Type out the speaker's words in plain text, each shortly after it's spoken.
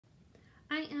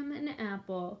I Am an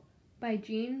Apple by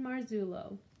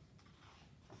Marzollo.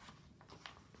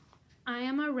 I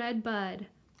am a red bud.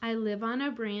 I live on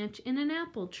a branch in an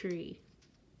apple tree.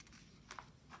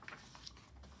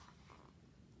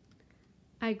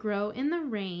 I grow in the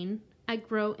rain. I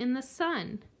grow in the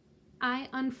sun. I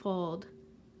unfold.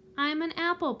 I'm an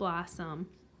apple blossom.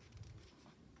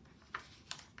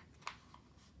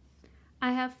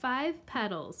 I have 5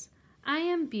 petals. I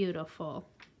am beautiful.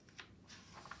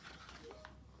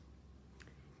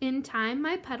 In time,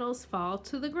 my petals fall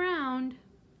to the ground.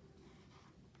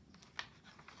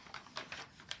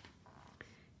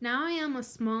 Now I am a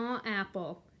small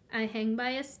apple. I hang by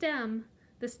a stem.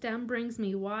 The stem brings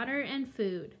me water and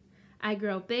food. I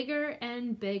grow bigger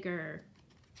and bigger.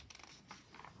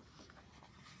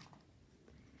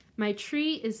 My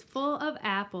tree is full of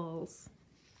apples.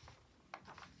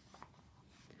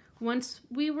 Once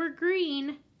we were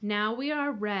green, now we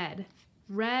are red.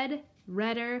 Red,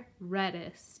 redder,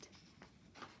 reddest.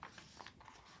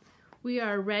 We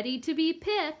are ready to be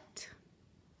picked.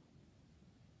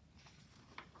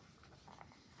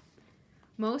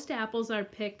 Most apples are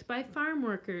picked by farm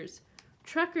workers.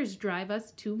 Truckers drive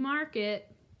us to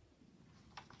market.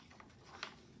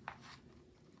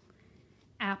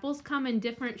 Apples come in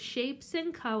different shapes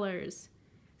and colors.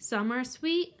 Some are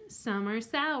sweet, some are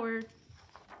sour.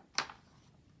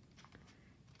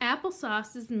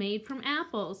 Applesauce is made from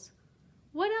apples.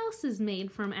 What else is made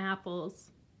from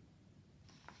apples?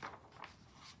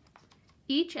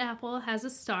 Each apple has a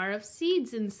star of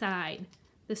seeds inside.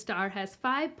 The star has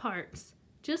 5 parts,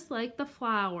 just like the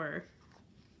flower.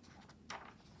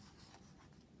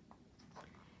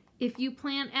 If you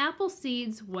plant apple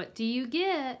seeds, what do you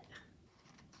get?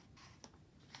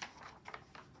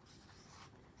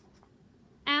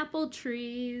 Apple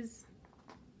trees.